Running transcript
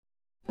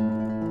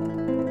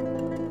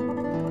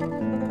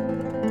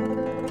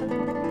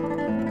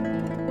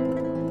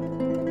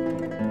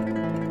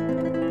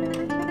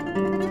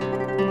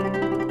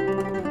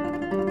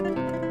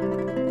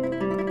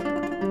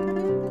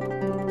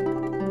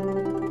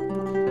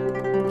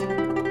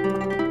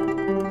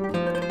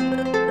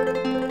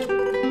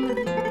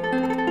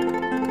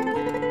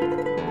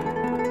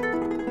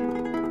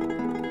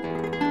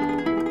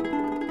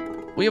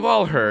We have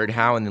all heard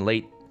how in the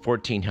late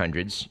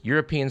 1400s,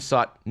 Europeans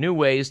sought new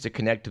ways to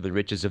connect to the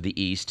riches of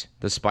the East,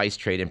 the spice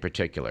trade in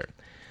particular.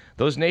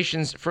 Those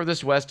nations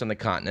furthest west on the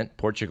continent,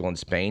 Portugal and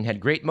Spain, had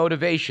great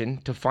motivation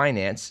to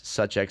finance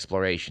such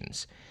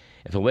explorations.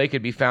 If a way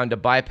could be found to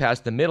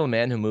bypass the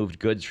middlemen who moved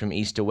goods from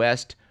east to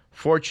west,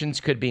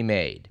 fortunes could be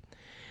made.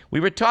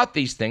 We were taught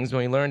these things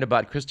when we learned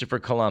about Christopher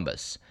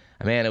Columbus,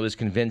 a man who was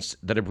convinced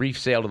that a brief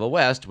sail to the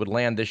west would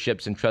land the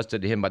ships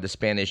entrusted to him by the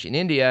Spanish in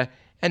India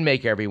and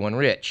make everyone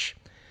rich.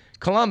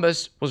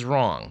 Columbus was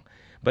wrong,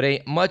 but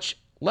a much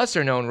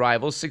lesser-known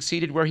rival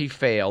succeeded where he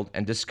failed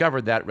and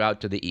discovered that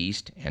route to the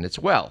east and its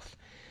wealth.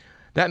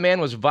 That man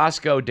was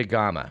Vasco da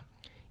Gama.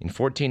 In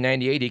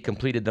 1498, he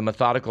completed the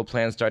methodical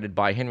plan started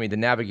by Henry the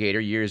Navigator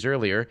years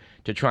earlier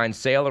to try and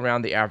sail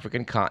around the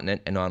African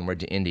continent and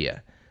onward to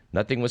India.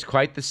 Nothing was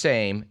quite the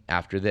same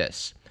after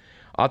this.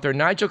 Author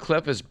Nigel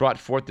Cliff has brought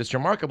forth this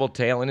remarkable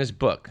tale in his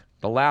book,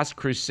 The Last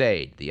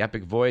Crusade, The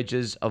Epic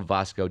Voyages of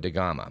Vasco da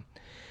Gama.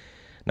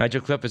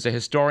 Nigel Cliff is a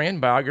historian,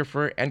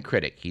 biographer, and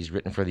critic. He's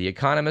written for The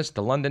Economist,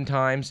 The London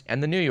Times,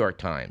 and The New York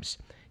Times.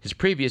 His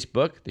previous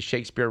book, The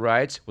Shakespeare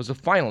Riots, was a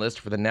finalist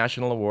for the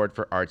National Award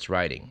for Arts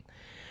Writing.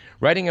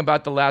 Writing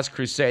about The Last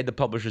Crusade, the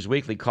Publishers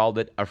Weekly called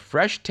it a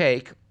fresh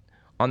take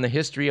on the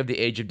history of the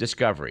Age of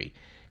Discovery.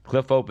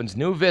 Cliff opens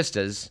new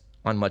vistas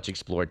on much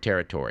explored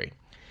territory.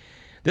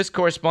 This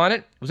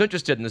correspondent was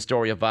interested in the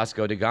story of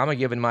Vasco da Gama,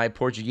 given my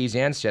Portuguese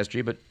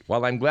ancestry, but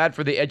while I'm glad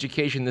for the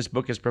education this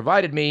book has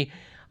provided me,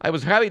 I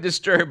was highly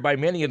disturbed by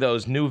many of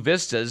those new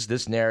vistas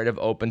this narrative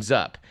opens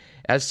up.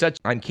 As such,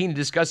 I'm keen to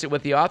discuss it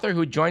with the author,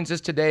 who joins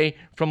us today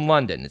from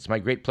London. It's my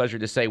great pleasure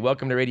to say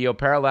welcome to Radio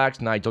Parallax,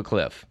 Nigel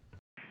Cliff.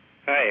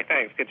 Hi,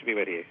 thanks. Good to be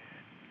with you.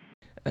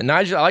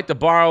 Nigel, I like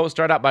to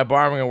start out by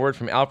borrowing a word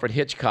from Alfred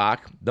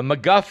Hitchcock. The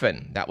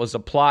MacGuffin, that was a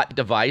plot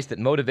device that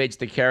motivates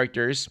the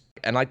characters,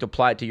 and I like to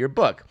apply it to your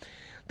book.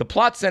 The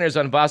plot centers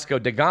on Vasco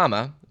da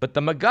Gama, but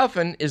the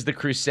MacGuffin is the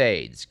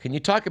Crusades. Can you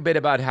talk a bit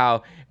about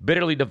how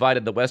bitterly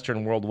divided the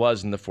Western world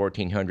was in the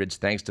 1400s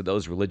thanks to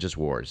those religious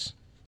wars?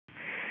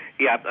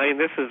 Yeah, I mean,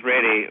 this is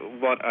really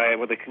what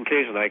the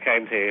conclusion I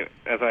came to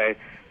as I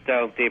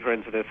delved deeper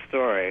into this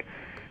story,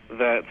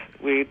 that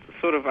we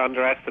sort of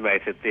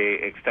underestimated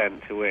the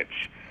extent to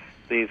which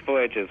these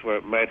voyages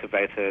were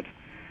motivated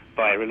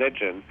by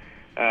religion.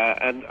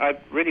 And I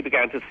really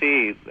began to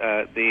see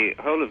the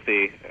whole of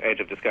the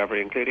Age of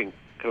Discovery, including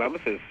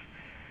Columbus's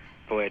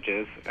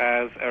voyages,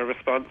 as a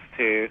response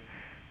to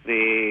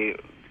the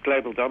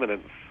global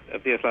dominance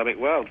of the Islamic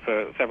world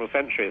for several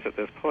centuries at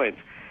this point.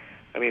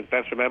 I mean,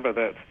 let's remember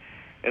that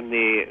in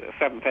the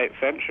 7th, 8th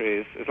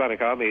centuries, Islamic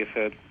armies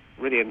had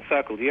really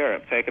encircled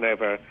Europe, taken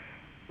over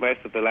most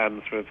of the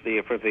lands for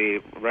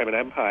the Roman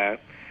Empire,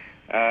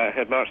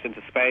 had marched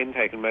into Spain,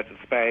 taken most of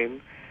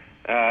Spain,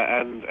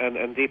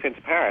 and deep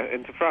into Paris,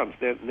 into France,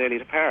 nearly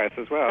to Paris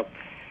as well.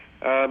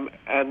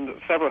 And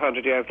several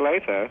hundred years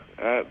later,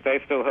 they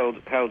still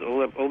held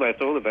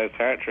almost all of those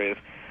territories.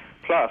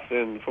 Plus,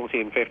 in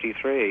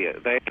 1453,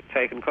 they had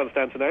taken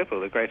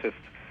Constantinople, the greatest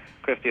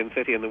Christian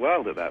city in the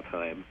world at that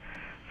time.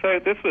 So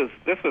this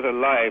was a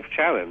live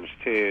challenge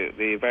to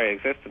the very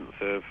existence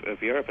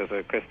of Europe as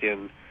a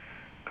Christian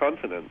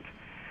continent.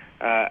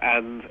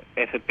 And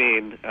it had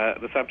been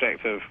the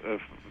subject of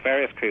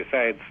various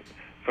crusades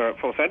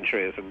for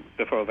centuries and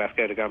before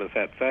Vasco da Gama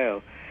set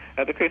sail.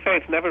 The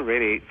Crusades never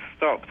really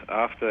stopped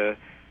after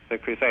the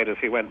Crusaders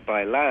who went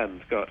by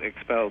land got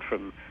expelled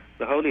from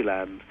the Holy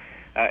Land.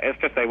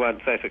 It's just they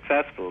weren't so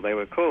successful. They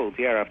were called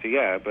year after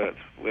year, but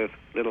with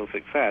little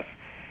success.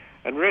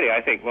 And really,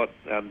 I think what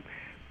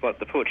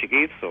the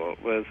Portuguese saw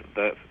was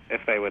that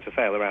if they were to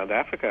sail around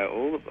Africa,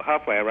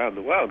 halfway around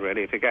the world,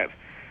 really, to get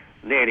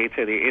nearly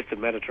to the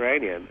eastern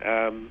Mediterranean,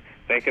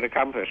 they could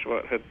accomplish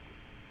what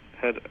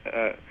had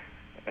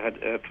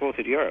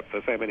thwarted Europe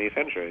for so many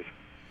centuries.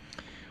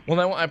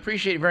 Well, I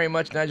appreciate very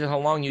much, Nigel, how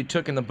long you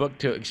took in the book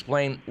to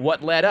explain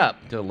what led up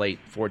to the late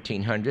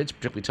 1400s,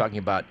 particularly talking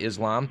about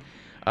Islam.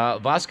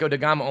 Vasco da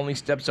Gama only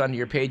steps onto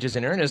your pages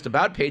in earnest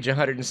about page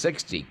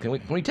 160. Can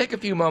we take a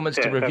few moments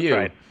to review?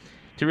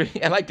 That's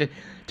right. I'd like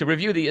to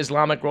review the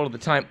Islamic world at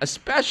the time,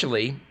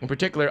 especially, in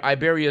particular,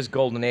 Iberia's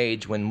golden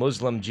age when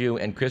Muslim, Jew,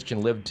 and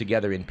Christian lived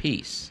together in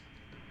peace.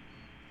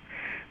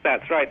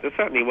 That's right. There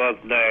certainly was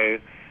no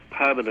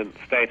permanent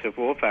state of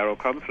warfare or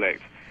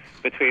conflict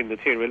between the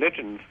two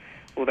religions,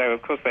 although,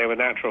 of course, they were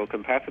natural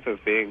competitors,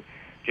 being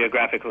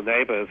geographical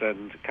neighbors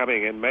and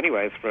coming in many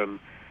ways from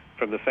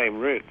the same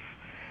roots.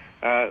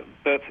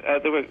 But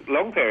there were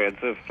long periods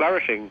of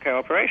flourishing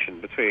cooperation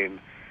between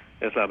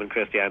Islam and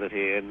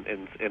Christianity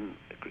in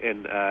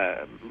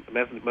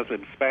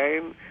Muslim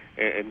Spain,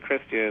 in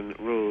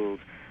Christian-ruled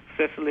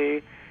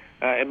Sicily,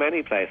 in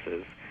many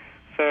places.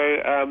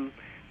 So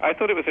I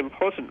thought it was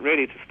important,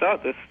 really, to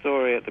start this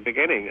story at the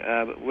beginning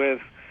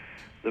with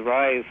the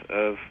rise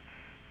of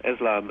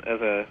Islam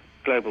as a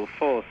global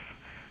force,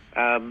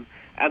 and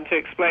to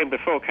explain,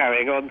 before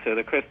carrying on to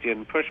the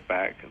Christian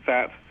pushback,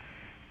 that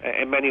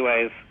in many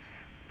ways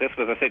this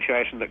was a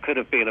situation that could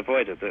have been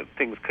avoided, that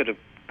things could have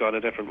gone a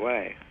different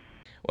way.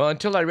 Well,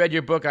 until I read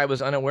your book, I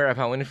was unaware of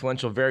how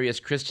influential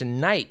various Christian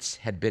knights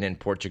had been in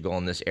Portugal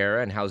in this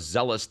era and how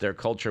zealous their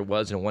culture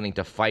was in wanting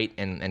to fight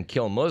and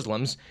kill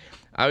Muslims.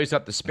 I always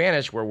thought the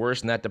Spanish were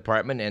worse in that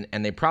department,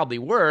 and they probably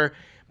were,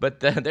 but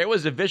there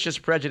was a vicious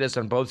prejudice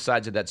on both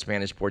sides of that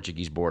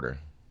Spanish-Portuguese border.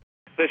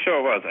 There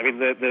sure was. I mean,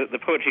 the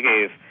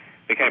Portuguese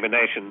became a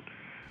nation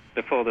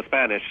before the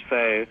Spanish,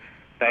 so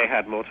they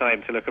had more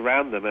time to look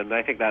around them, and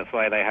I think that's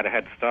why they had a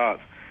head start.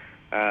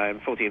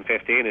 In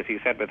 1415, as you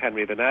said, with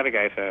Henry the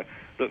Navigator,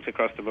 looked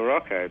across to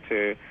Morocco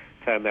to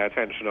turn their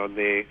attention on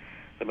the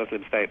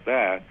Muslim state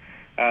there.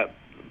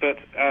 But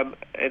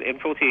in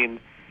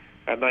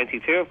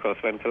 1492, of course,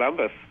 when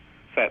Columbus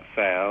set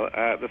sail,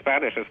 the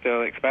Spanish are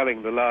still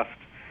expelling the last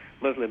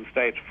Muslim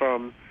state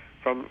from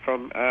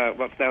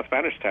what's now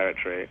Spanish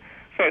territory.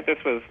 So this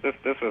was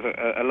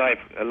a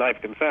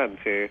live concern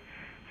to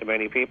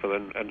many people,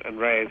 and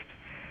raised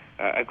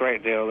a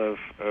great deal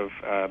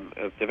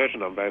of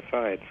division on both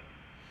sides.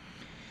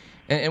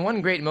 And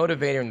one great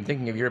motivator in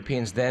thinking of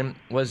Europeans then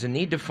was the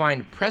need to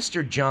find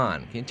Prester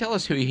John. Can you tell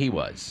us who he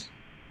was?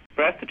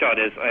 Prester John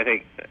is, I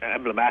think,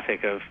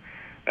 emblematic of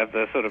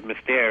the sort of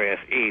mysterious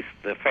East,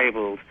 the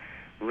fabled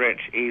rich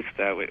East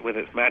with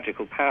its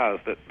magical powers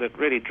that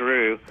really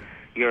drew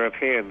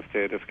Europeans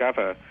to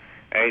discover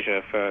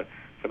Asia for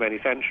many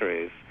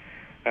centuries.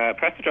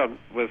 Prester John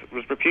was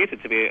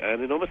reputed to be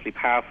an enormously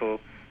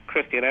powerful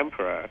Christian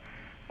emperor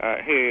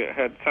who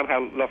had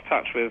somehow lost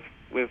touch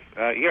with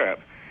Europe.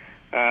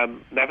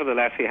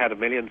 Nevertheless, he had 1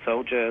 million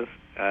soldiers.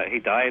 He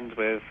dined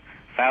with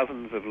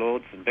thousands of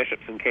lords and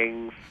bishops and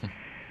kings.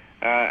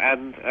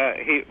 And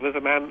he was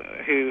a man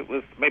who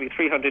was maybe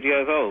 300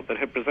 years old, but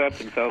had preserved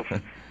himself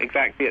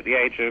exactly at the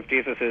age of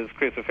Jesus'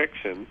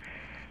 crucifixion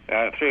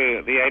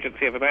through the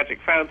agency of a magic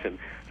fountain.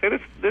 So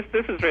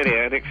this is really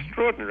an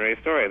extraordinary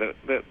story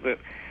that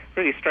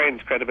really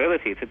strains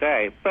credibility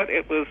today, but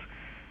it was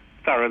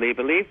thoroughly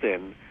believed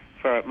in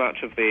for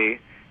much of the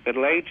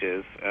Middle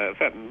Ages.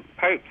 Certain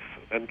popes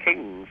and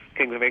kings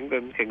of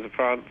England, kings of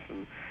France,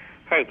 and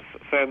popes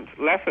sent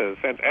letters,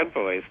 sent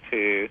envoys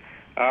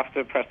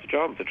after Prester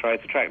John to try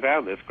to track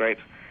down this great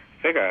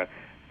figure.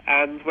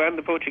 And when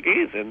the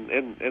Portuguese,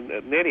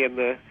 nearly in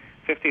the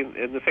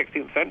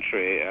 16th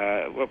century,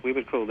 what we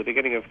would call the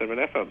beginning of the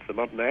Renaissance, the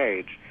modern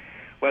age,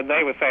 when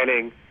they were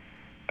sailing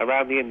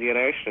around the Indian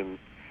Ocean,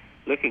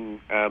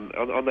 looking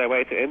on their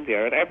way to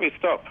India, at every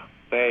stop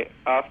they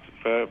asked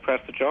for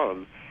Prester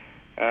John,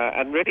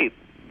 and really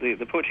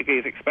the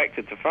Portuguese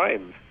expected to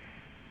find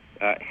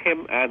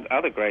him and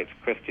other great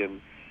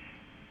Christian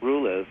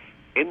rulers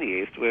in the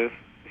East with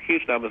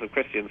huge numbers of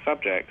Christian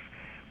subjects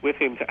with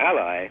whom to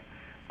ally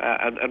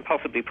and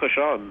possibly push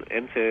on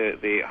into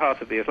the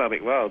heart of the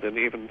Islamic world and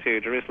even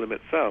to Jerusalem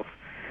itself.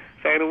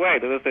 So in a way,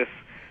 there was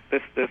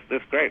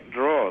this great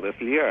draw, this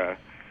lure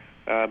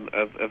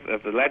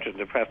of the legend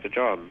of Prester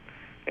John,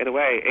 in a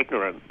way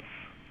ignorance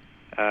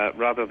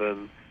rather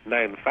than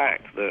known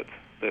fact that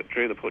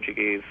drew the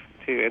Portuguese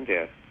to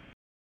India.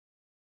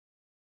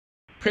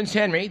 Prince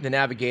Henry, the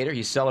navigator,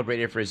 he's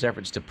celebrated for his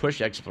efforts to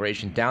push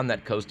exploration down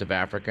that coast of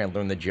Africa and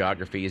learn the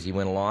geography as he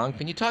went along.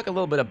 Can you talk a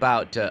little bit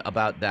about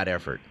that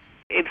effort?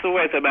 It's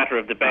always a matter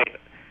of debate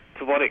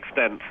to what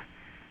extent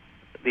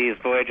these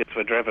voyages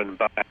were driven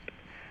by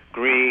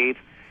greed,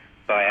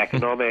 by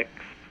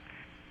economics,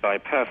 by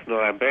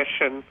personal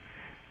ambition,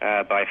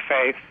 by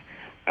faith.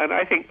 And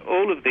I think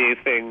all of these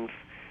things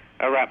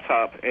are wrapped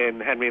up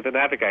in Henry the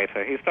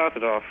Navigator. He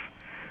started off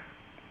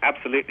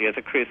absolutely as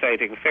a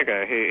crusading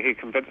figure. He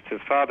convinced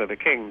his father, the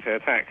king, to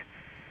attack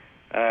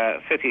a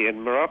city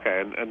in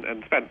Morocco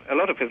and spent a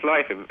lot of his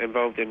life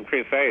involved in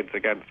crusades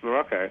against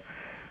Morocco.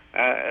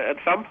 At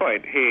some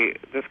point, he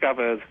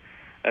discovered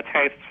a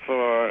taste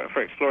for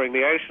exploring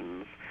the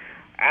oceans,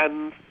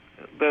 and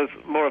there's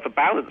more of a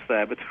balance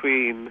there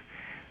between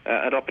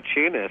an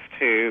opportunist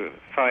who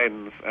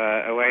finds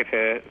a way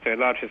to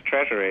enlarge his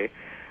treasury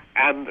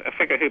and a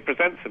figure who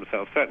presents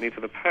himself, certainly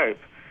to the Pope,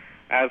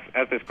 as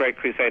this great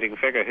crusading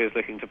figure who's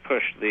looking to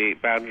push the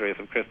boundaries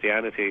of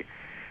Christianity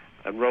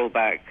and roll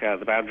back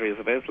the boundaries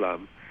of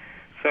Islam.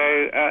 So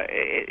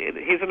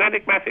he's an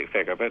enigmatic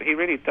figure, but he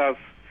really does,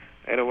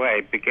 in a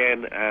way,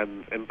 begin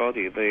and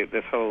embody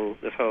this whole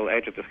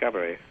age of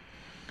discovery.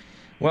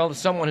 Well,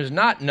 someone who's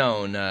not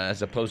known,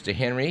 as opposed to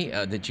Henry,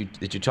 that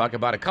you talk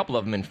about, a couple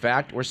of them, in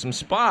fact, were some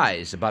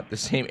spies about the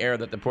same era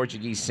that the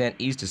Portuguese sent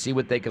east to see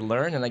what they could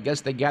learn, and I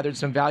guess they gathered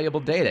some valuable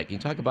data. Can you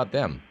talk about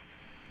them?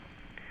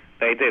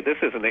 They did. This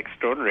is an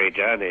extraordinary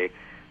journey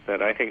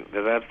that I think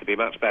deserves to be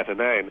much better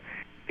known.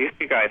 These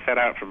two guys set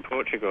out from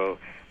Portugal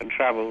and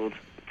traveled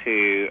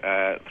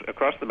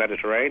across the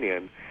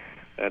Mediterranean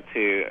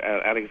to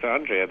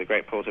Alexandria, the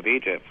great port of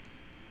Egypt.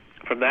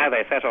 From there,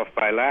 they set off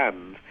by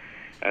land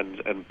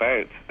and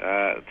boat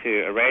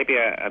to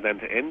Arabia, and then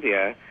to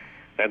India,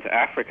 then to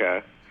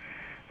Africa.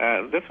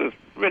 This was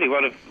really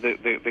one of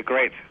the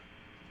great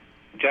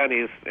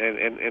journeys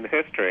in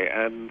history,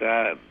 and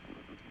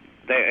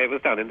it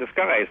was done in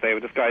disguise. They were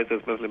disguised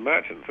as Muslim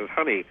merchants, as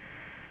honey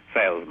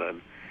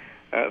salesmen.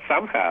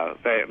 Somehow,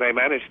 they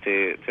managed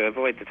to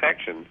avoid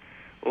detection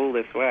all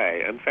this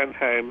way and sent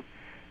home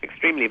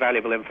extremely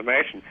valuable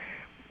information.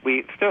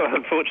 We still,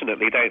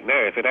 unfortunately, don't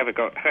know if it ever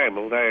got home,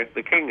 although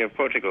the King of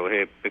Portugal, who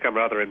had become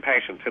rather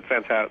impatient, had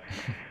sent out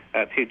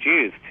 2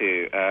 Jews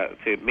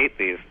to meet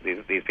these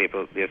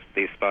people,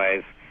 these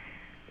spies,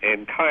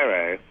 in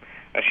Cairo,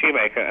 a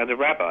shoemaker and a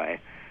rabbi.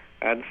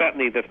 And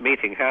certainly this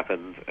meeting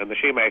happened, and the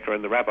shoemaker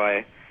and the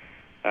rabbi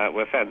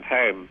were sent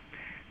home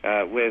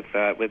with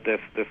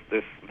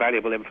this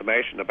valuable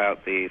information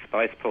about the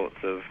spice ports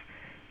of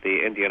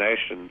the Indian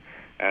Ocean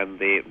and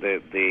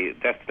the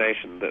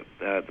destination that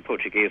the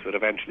Portuguese would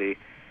eventually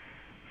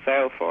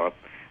sail for.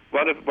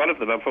 One of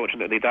them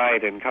unfortunately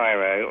died in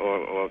Cairo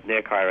or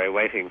near Cairo,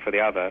 waiting for the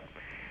other.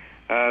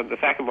 The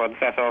second one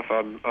set off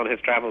on his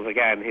travels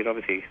again. He'd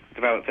obviously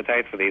developed a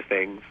taste for these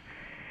things,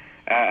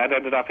 and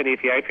ended up in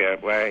Ethiopia,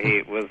 where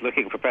he was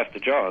looking for Prester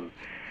John,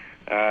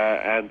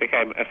 and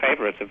became a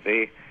favorite of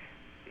the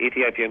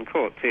Ethiopian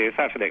court to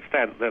such an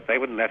extent that they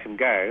wouldn't let him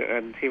go,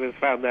 and he was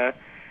found there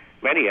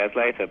many years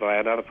later by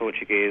another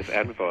Portuguese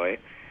envoy,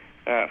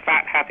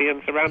 fat, happy,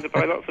 and surrounded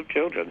by lots of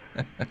children.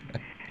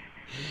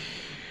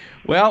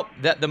 Well,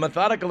 the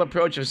methodical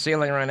approach of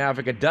sailing around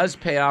Africa does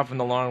pay off in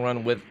the long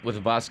run with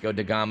Vasco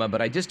da Gama,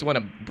 but I just want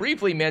to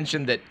briefly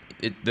mention that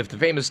the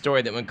famous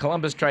story that when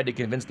Columbus tried to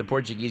convince the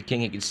Portuguese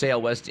king he could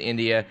sail west to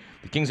India,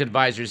 the king's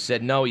advisors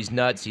said, no, he's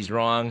nuts, he's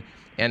wrong,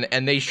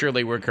 and they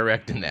surely were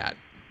correct in that.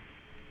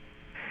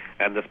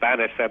 And the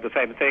Spanish said the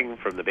same thing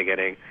from the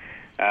beginning.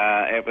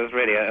 It was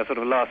really a sort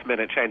of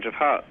last-minute change of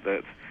heart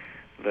that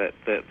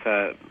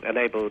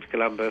enabled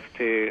Columbus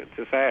to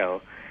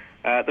sail.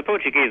 The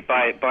Portuguese,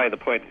 by the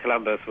point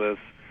Columbus was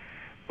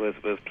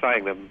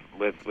plying them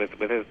with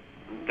his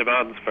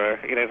demands for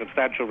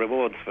substantial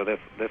rewards for this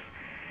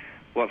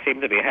what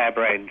seemed to be a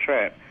harebrained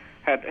trip,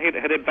 had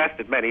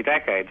invested many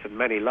decades and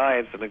many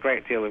lives and a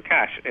great deal of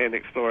cash in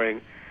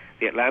exploring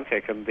the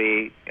Atlantic and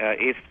the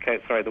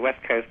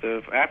west coast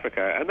of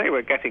Africa, and they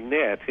were getting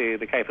near to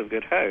the Cape of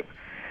Good Hope.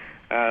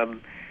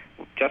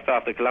 Just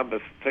after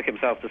Columbus took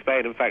himself to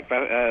Spain, in fact,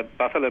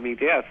 Bartholomew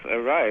Diaz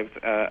arrived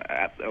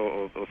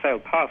or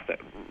sailed past it,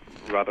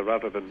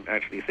 rather than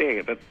actually seeing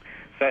it,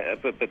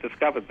 but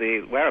discovered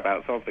the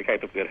whereabouts of the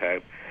Cape of Good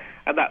Hope,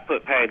 and that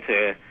put paid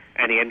to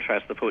any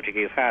interest the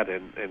Portuguese had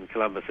in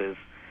Columbus's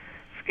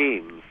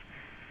schemes.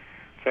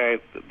 So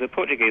the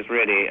Portuguese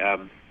really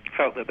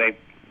felt that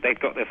they'd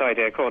got this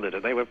idea cornered,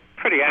 and they were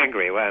pretty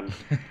angry when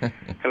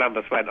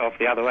Columbus went off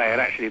the other way and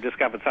actually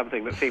discovered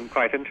something that seemed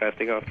quite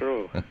interesting after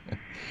all.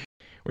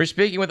 We're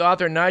speaking with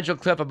author Nigel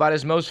Cliff about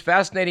his most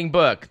fascinating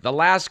book, The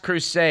Last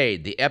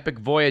Crusade, The Epic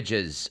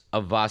Voyages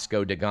of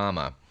Vasco da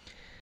Gama.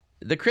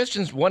 The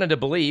Christians wanted to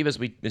believe, as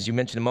you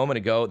mentioned a moment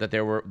ago, that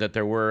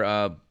there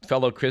were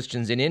fellow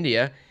Christians in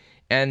India,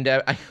 and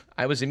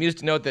I was amused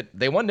to note that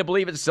they wanted to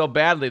believe it so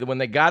badly that when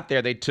they got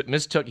there, they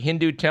mistook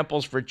Hindu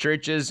temples for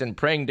churches and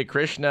praying to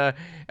Krishna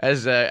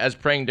as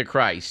praying to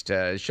Christ.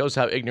 It shows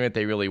how ignorant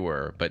they really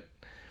were, but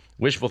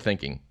wishful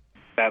thinking.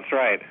 That's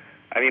right.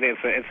 I mean,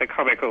 it's a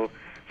comical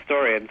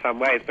story in some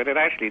ways, but it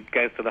actually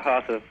goes to the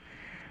heart of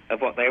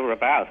what they were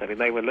about. I mean,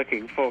 they were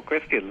looking for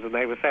Christians, and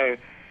they were so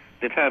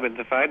determined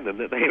to find them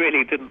that they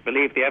really didn't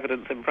believe the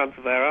evidence in front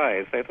of their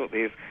eyes. They thought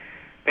these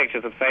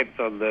pictures of saints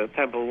on the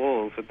temple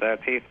walls with their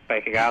teeth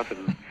baking out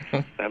and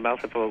their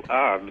multiple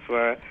arms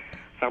were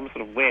some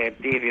sort of weird,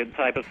 deviant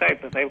type of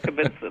saint, but they were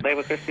convinced that they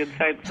were Christian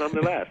saints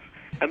nonetheless.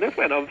 And this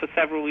went on for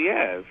several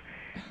years.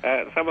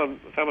 Someone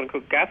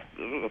called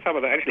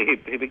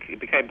he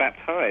became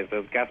baptized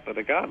as Gaspar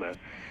da Gama.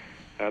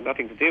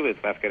 Nothing to do with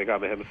Vasco da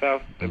Gama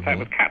himself. In fact,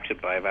 was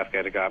captured by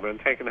Vasco da Gama and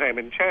taken home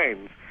in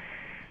chains,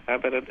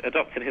 but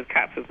adopted his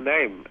captor's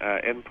name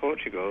in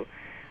Portugal.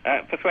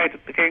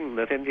 Persuaded the king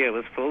that India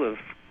was full of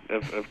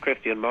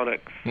Christian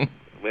monarchs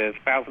with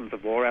thousands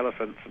of war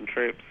elephants and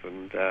troops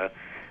and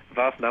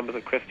vast numbers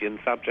of Christian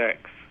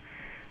subjects,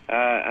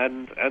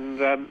 and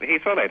he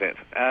followed it.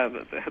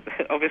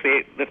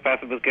 Obviously, this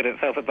person was good at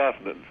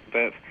self-advancement,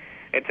 but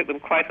it took them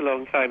quite a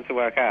long time to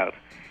work out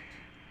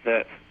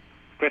that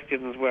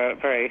Christians were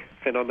very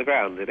thin on the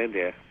ground in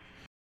India.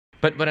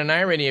 But an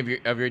irony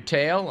of your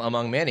tale,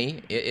 among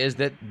many, is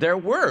that there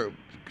were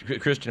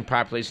Christian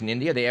population in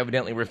India. They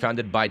evidently were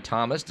founded by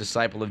Thomas,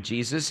 disciple of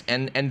Jesus,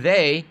 and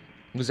they,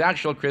 whose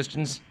actual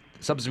Christians,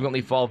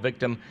 subsequently fall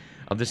victim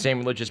of the same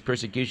religious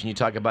persecution you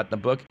talk about in the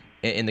book,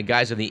 in the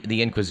guise of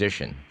the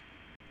Inquisition.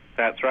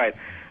 That's right.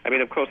 I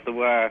mean, of course, there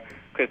were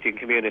Christian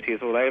communities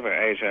all over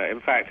Asia. In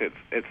fact,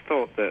 it's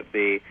thought that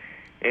the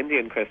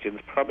Indian Christians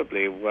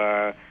probably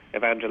were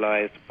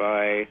evangelized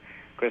by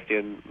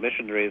Christian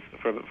missionaries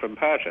from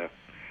Persia,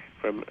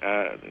 from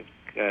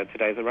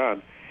today's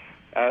Iran.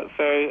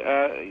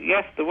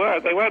 Yes, there were.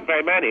 They weren't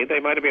very many. They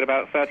might have been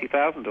about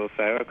 30,000 or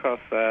so across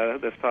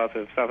this part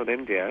of southern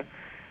India,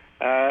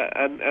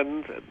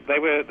 and they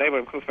were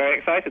of course very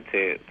excited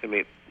to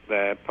meet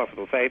their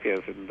possible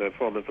saviors in the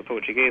form of the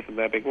Portuguese and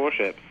their big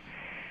warships.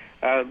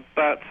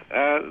 But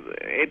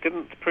it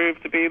didn't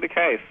prove to be the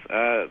case.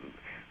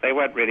 They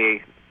weren't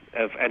really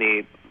of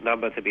any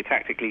number to be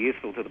tactically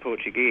useful to the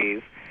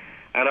Portuguese,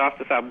 and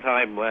after some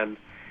time, when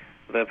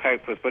the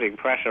Pope was putting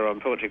pressure on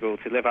Portugal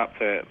to live up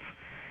to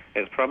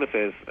its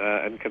promises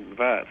and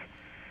convert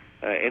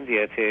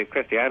India to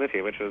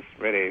Christianity, which was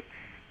really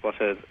what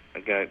had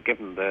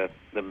given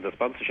them the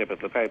sponsorship of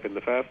the Pope in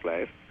the first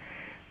place.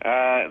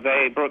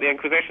 They brought the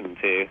Inquisition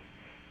to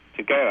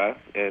Goa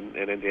in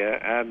India,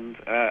 and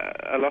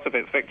a lot of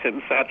its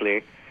victims,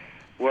 sadly,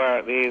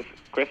 were these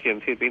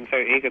Christians who'd been so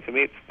eager to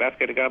meet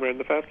Vasco da Gama in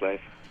the first place.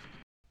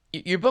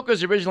 Your book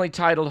was originally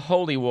titled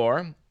Holy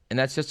War, and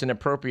that's just an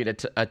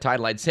appropriate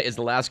title, I'd say, is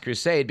The Last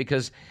Crusade,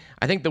 because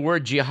I think the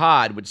word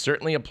jihad would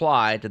certainly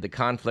apply to the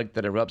conflict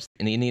that erupts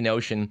in the Indian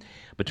Ocean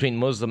between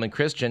Muslim and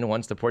Christian.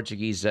 Once the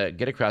Portuguese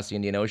get across the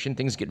Indian Ocean,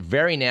 things get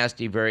very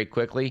nasty very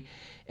quickly.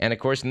 And, of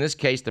course, in this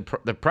case, the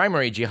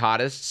primary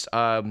jihadists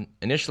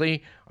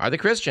initially are the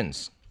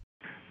Christians.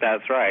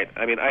 That's right.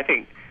 I mean, I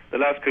think The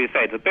Last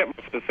Crusade is a bit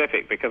more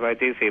specific because I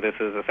do see this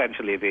as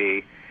essentially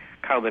the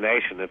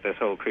culmination of this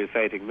whole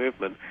crusading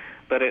movement,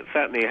 but it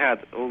certainly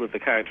had all of the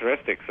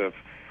characteristics of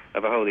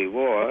a holy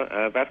war.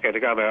 Vasco da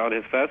Gama on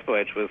his first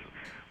voyage was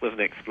an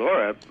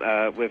explorer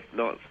with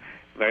not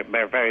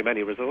very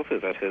many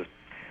resources at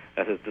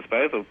his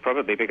disposal,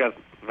 probably because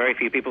very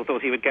few people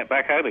thought he would get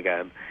back home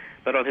again.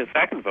 But on his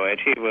second voyage,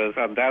 he was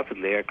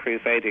undoubtedly a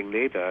crusading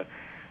leader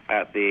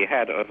at the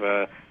head of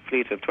a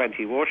fleet of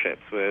 20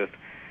 warships with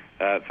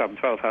some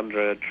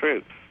 1,200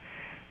 troops.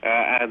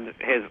 And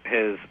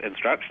his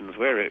instructions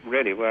were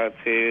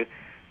to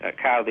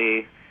cow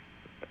the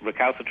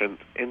recalcitrant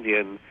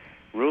Indian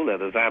ruler,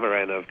 the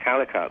Zamarin of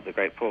Calicut, the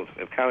great port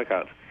of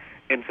Calicut,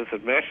 into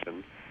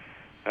submission.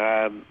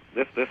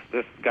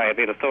 This guy had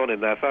been a thorn in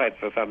their side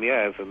for some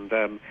years, and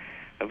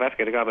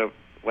Vasco da Gama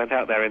went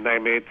out there in no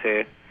mood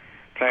to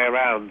play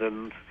around,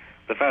 and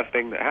the first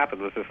thing that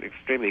happened was this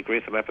extremely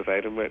gruesome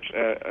episode in which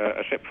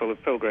a ship full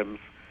of pilgrims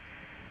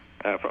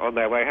on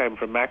their way home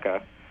from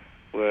Mecca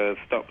was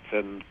stopped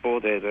and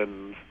boarded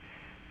and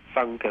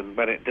sunk, and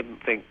when it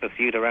didn't think,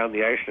 pursued around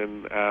the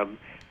ocean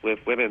with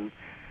women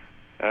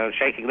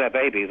shaking their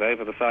babies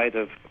over the side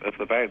of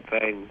the boat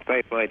saying,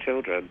 "Save my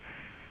children."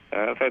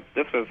 So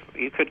this was,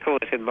 you could call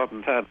it in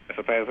modern terms, I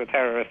suppose, a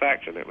terrorist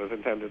action. It was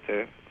intended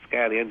to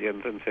scare the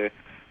Indians into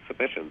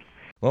submission.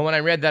 Well, when I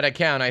read that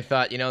account, I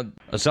thought,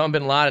 Osama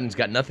bin Laden's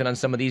got nothing on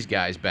some of these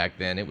guys back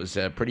then. It was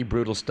pretty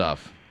brutal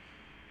stuff.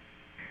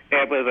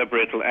 It was a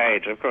brutal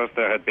age. Of course,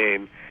 there had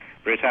been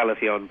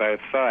brutality on both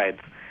sides,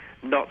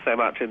 not so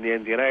much in the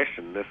Indian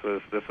Ocean. This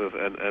was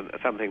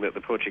something that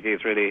the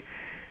Portuguese really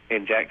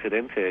injected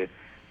into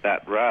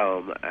that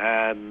realm,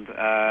 and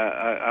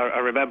I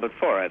remembered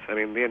for it. I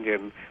mean,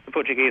 the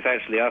Portuguese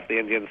actually asked the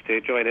Indians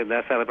to join in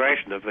their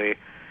celebration of the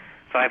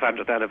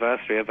 500th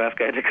anniversary of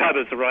Vasco da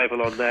Gama's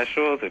arrival on their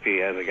shores a few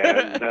years ago.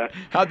 And,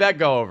 how'd that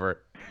go over?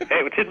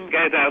 It didn't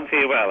go down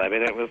too well. I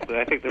mean,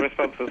 I think the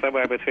response was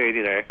somewhere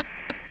between,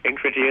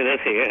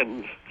 incredulity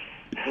and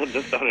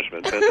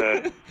astonishment,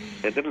 but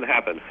it didn't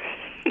happen.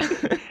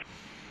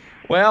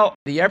 Well,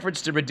 the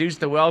efforts to reduce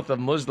the wealth of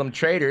Muslim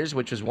traders,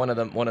 which was one of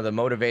the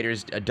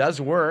motivators, does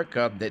work.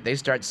 They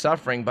start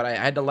suffering, but I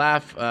had to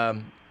laugh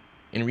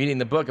in reading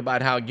the book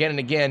about how again and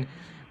again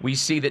we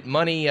see that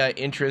money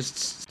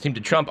interests seem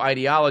to trump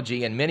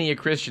ideology, and many a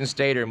Christian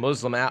state or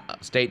Muslim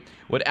state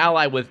would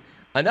ally with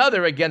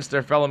another against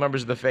their fellow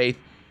members of the faith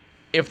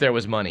if there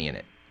was money in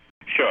it.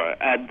 Sure,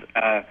 and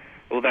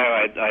although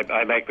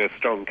I make this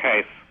strong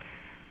case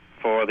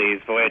for these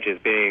voyages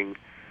being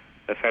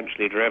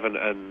essentially driven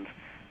and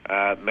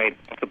made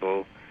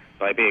possible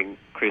by being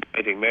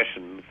crusading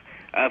missions,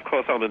 of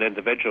course on an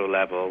individual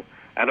level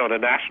and on a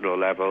national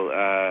level,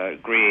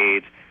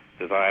 greed,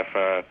 desire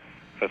for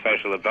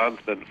social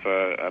advancement,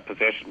 for a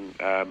position,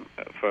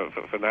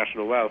 for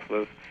national wealth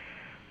was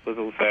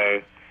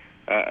also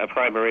a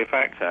primary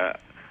factor.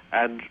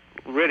 And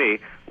really,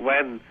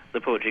 when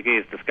the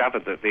Portuguese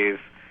discovered that these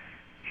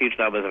huge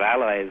numbers of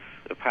allies,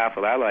 of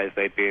powerful allies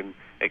they'd been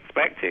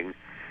expecting,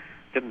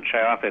 didn't show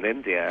up in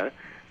India,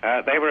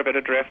 they were a bit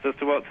adrift as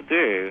to what to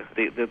do.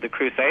 The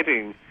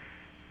crusading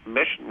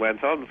mission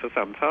went on for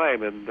some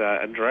time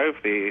and drove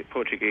the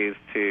Portuguese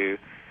to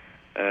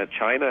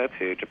China,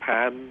 to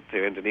Japan,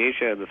 to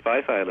Indonesia and the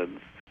Spice Islands.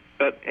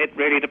 But it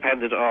really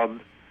depended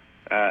on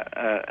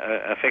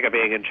a figure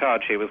being in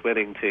charge who was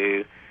willing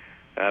to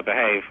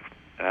behave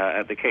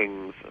on the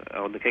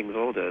king's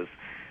orders.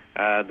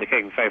 The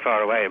king so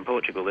far away in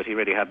Portugal that he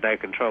really had no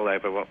control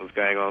over what was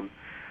going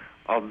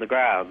on the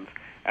ground.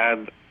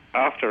 And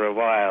after a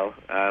while,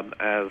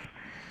 as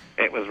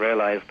it was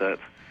realized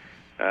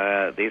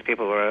that these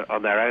people were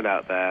on their own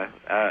out there,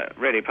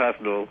 really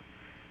personal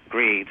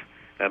greed,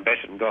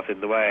 ambition got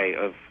in the way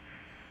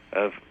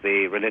of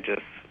the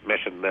religious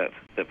mission that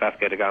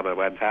Vasco da Gama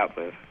went out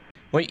with.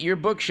 Well, your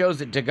book shows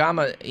that da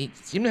Gama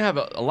seemed to have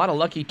a lot of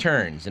lucky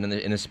turns, and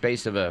in the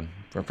space of a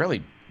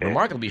fairly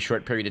remarkably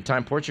short period of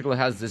time, Portugal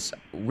has this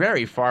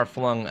very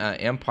far-flung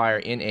empire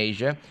in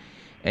Asia.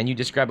 And you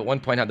describe at one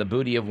point how the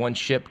booty of one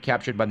ship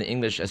captured by the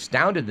English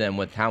astounded them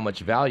with how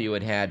much value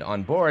it had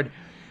on board.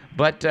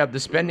 But the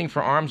spending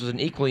for arms was an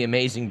equally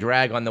amazing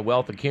drag on the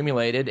wealth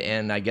accumulated,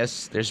 and I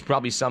guess there's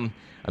probably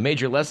a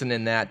major lesson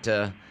in that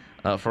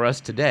for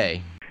us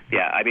today.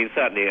 Yeah, I mean,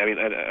 certainly. I mean,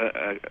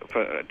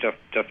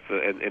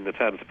 in the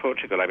terms of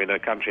Portugal, I mean, a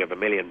country of 1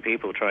 million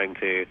people trying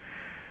to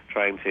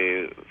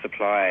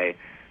supply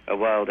a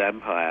world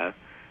empire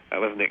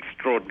was an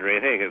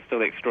extraordinary thing. It's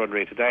still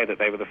extraordinary today that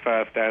they were the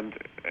first and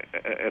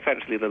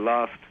essentially the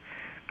last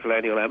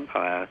colonial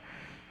empire.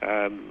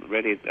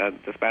 Really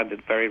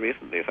disbanded very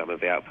recently, some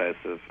of the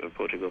outposts of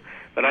Portugal.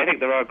 But I think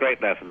there are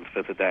great lessons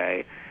for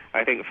today.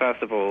 I think,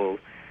 first of all,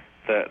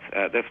 that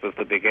this was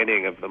the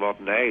beginning of the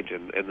modern age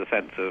in the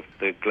sense of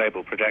the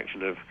global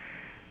projection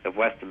of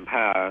Western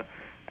power,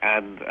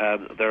 and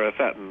there are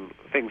certain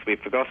things we've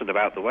forgotten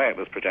about the way it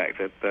was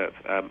projected that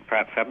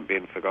perhaps haven't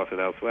been forgotten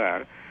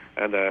elsewhere,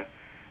 and are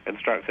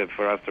instructive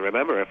for us to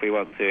remember if we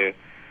want to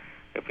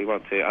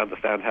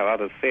understand how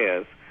others see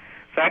us.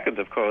 Second,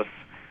 of course,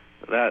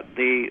 that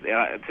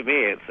to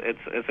me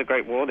it's a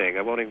great warning,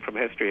 a warning from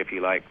history, if you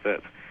like,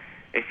 that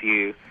if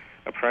you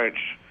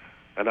approach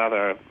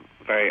another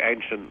very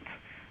ancient,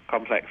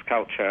 complex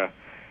culture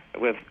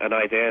with an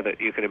idea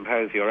that you can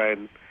impose your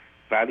own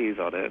values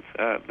on it,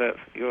 that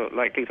you're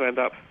likely to end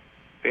up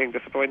being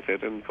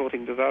disappointed and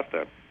courting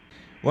disaster.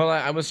 Well,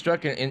 I was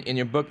struck in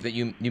your book that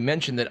you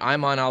mentioned that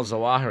Ayman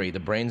al-Zawahiri, the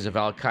brains of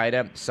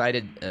al-Qaeda,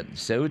 cited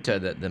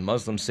Ceuta, the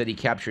Muslim city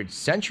captured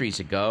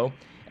centuries ago,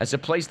 as a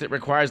place that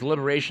requires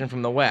liberation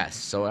from the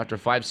West. So after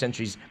 5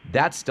 centuries,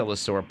 that's still a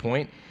sore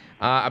point.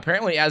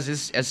 Apparently,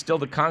 as still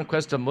the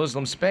conquest of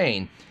Muslim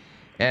Spain.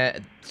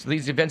 So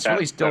these events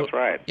really still... That's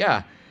right.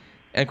 Yeah.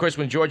 And, of course,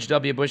 when George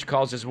W. Bush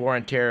calls his war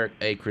on terror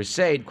a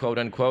crusade, quote,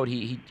 unquote,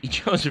 he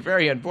chose a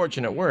very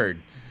unfortunate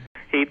word.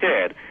 He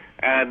did.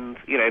 And,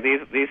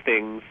 these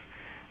things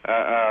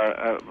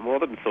are more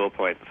than sore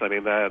points. I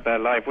mean, they're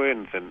live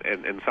wounds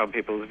in some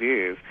people's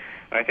views.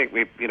 I think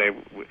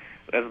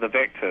as the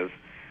victors,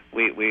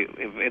 we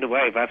in a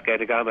way, Vasco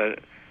da Gama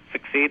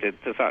succeeded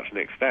to such an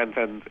extent,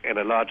 and in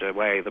a larger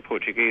way, the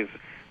Portuguese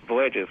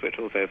voyages, which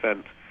also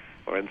sent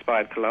or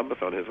inspired Columbus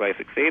on his way,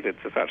 succeeded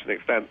to such an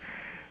extent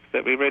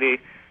that we really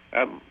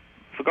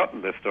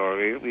forgotten this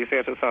story. We see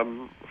it as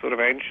some sort of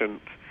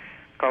ancient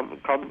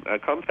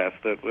contest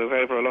that was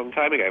over a long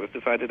time ago, was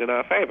decided in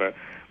our favor.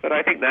 But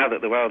I think now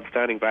that the world's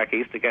turning back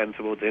east again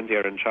towards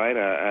India and China,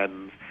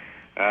 and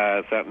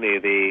certainly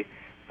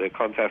the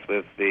contest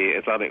with the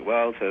Islamic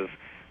world has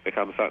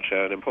become such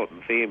an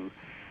important theme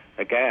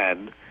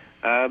again,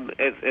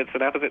 it's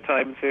an apposite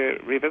time to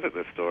revisit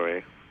this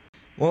story.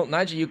 Well,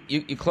 Nigel,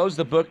 you closed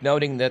the book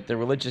noting that the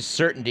religious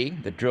certainty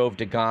that drove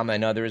da Gama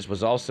and others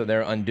was also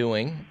their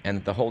undoing, and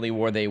that the holy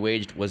war they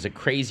waged was a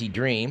crazy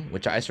dream,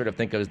 which I sort of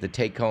think of as the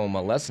take-home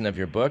lesson of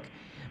your book.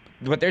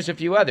 But there's a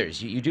few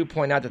others. You do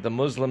point out that the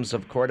Muslims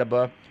of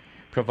Cordoba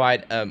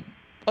provide an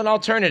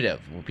alternative,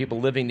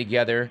 people living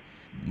together,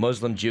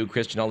 Muslim, Jew,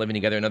 Christian, all living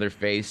together in other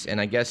faiths. And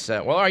I guess,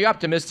 are you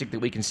optimistic that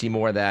we can see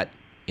more of that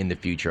in the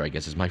future, I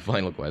guess, is my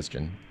final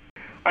question.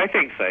 I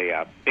think so,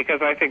 yeah,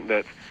 because I think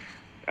that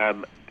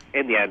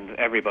in the end,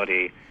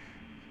 everybody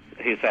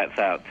who sets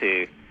out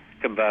to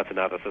convert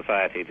another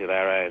society to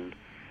their own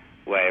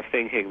way of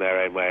thinking,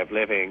 their own way of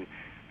living,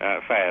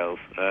 fails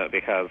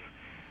because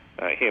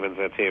humans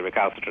are too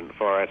recalcitrant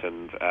for it,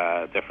 and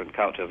different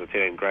cultures are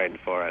too ingrained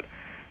for it.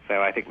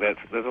 So I think that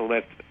there's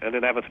almost an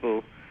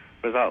inevitable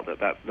result that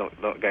that's not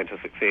going to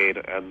succeed,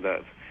 and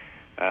that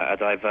a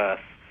diverse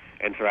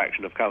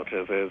interaction of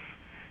cultures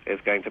is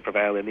going to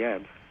prevail in the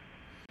end.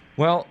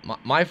 Well,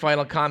 my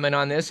final comment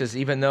on this is,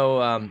 even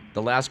though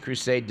The Last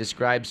Crusade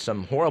describes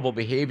some horrible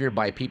behavior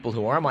by people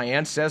who are my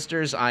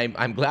ancestors,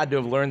 I'm glad to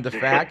have learned the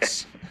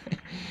facts.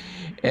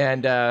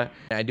 And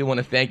I do want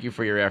to thank you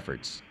for your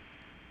efforts.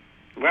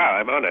 Wow,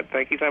 I'm honored.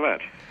 Thank you so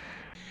much.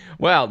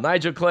 Well,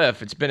 Nigel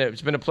Cliff, it's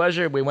been a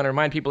pleasure. We want to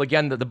remind people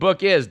again that the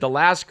book is The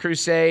Last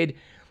Crusade,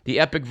 The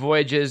Epic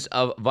Voyages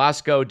of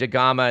Vasco da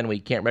Gama, and we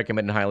can't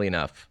recommend it highly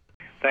enough.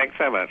 Thanks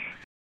so much.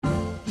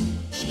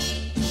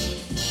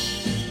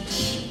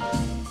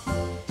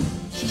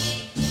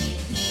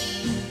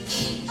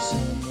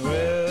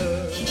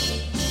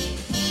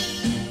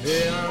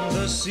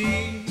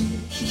 Sea,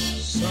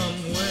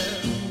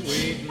 somewhere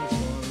waiting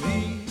for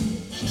me.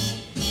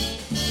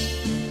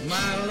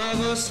 My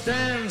lover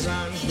stands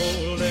on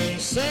golden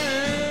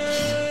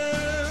sands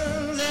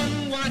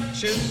and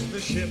watches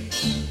the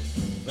ships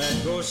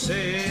that go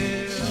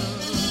sail